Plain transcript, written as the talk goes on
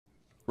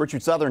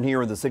Richard Southern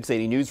here in the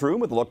 680 newsroom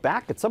with a look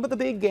back at some of the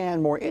big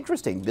and more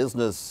interesting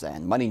business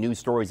and money news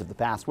stories of the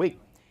past week.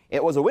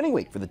 It was a winning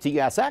week for the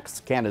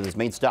TSX, Canada's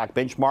main stock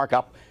benchmark,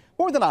 up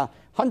more than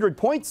 100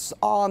 points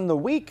on the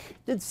week.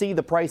 Did see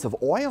the price of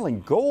oil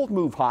and gold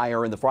move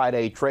higher in the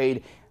Friday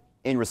trade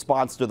in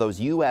response to those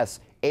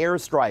U.S.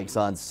 airstrikes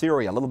on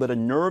Syria. A little bit of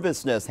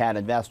nervousness had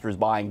investors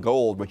buying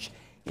gold, which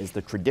is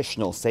the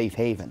traditional safe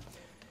haven.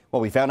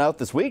 Well, we found out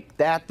this week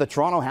that the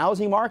Toronto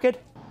housing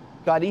market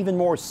got even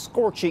more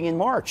scorching in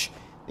March.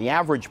 The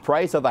average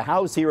price of a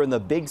house here in the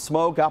Big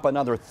Smoke up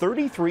another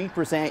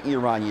 33%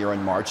 year on year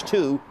in March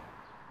to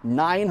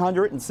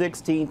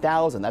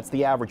 $916,000. That's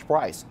the average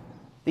price.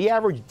 The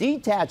average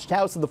detached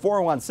house in the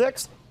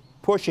 416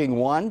 pushing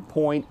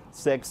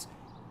 $1.6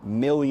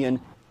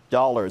 million.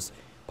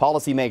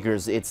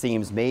 Policymakers, it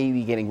seems, may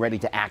be getting ready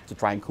to act to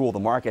try and cool the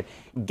market.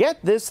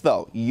 Get this,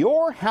 though.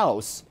 Your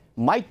house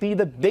might be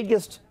the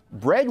biggest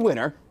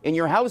breadwinner in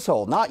your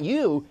household. Not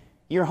you,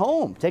 your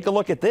home. Take a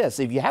look at this.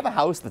 If you have a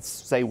house that's,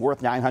 say,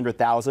 worth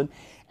 $900,000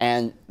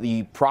 and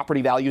the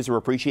property values are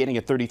appreciating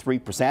at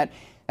 33%,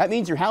 that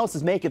means your house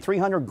is making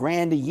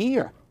 $300,000 a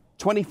year,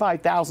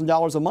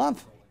 $25,000 a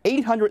month,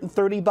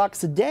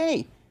 $830 a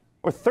day,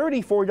 or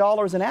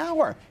 $34 an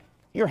hour.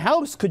 Your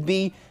house could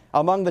be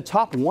among the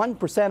top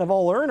 1% of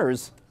all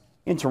earners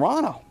in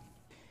Toronto.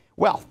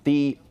 Well,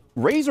 the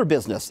razor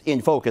business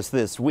in focus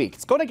this week.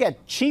 It's going to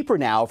get cheaper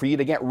now for you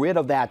to get rid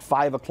of that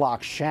 5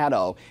 o'clock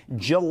shadow.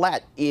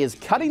 Gillette is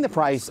cutting the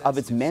price of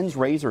its men's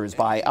razors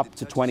by up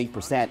to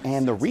 20%.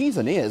 And the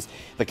reason is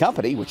the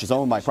company, which is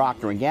owned by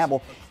Procter &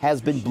 Gamble,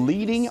 has been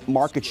bleeding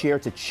market share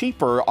to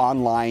cheaper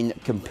online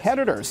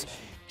competitors.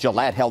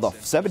 Gillette held a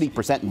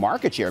 70%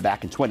 market share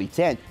back in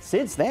 2010.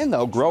 Since then,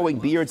 though, growing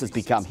beards has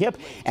become hip,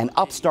 and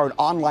upstart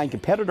online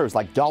competitors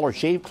like Dollar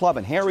Shave Club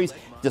and Harry's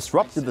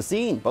disrupted the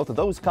scene. Both of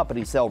those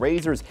companies sell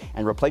razors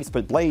and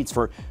replacement blades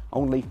for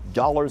only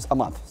dollars a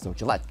month. So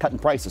Gillette cutting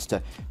prices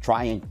to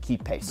try and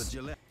keep pace.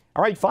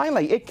 All right,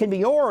 finally, it can be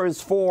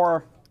yours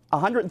for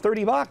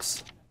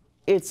 $130.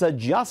 It's a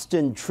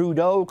Justin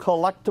Trudeau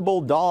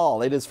collectible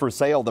doll. It is for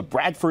sale. The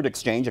Bradford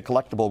Exchange, a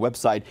collectible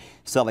website,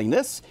 selling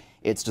this.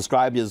 It's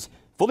described as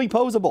fully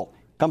posable.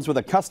 Comes with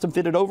a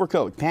custom-fitted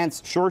overcoat,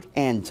 pants, shirt,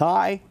 and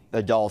tie.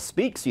 The doll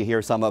speaks. You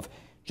hear some of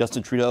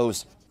Justin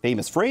Trudeau's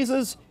famous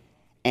phrases.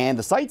 And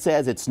the site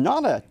says it's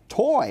not a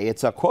toy.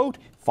 It's a, quote,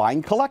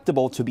 fine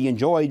collectible to be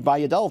enjoyed by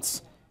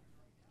adults.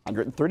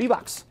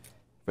 $130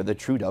 for the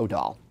Trudeau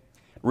doll.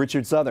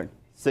 Richard Southern,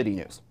 City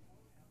News.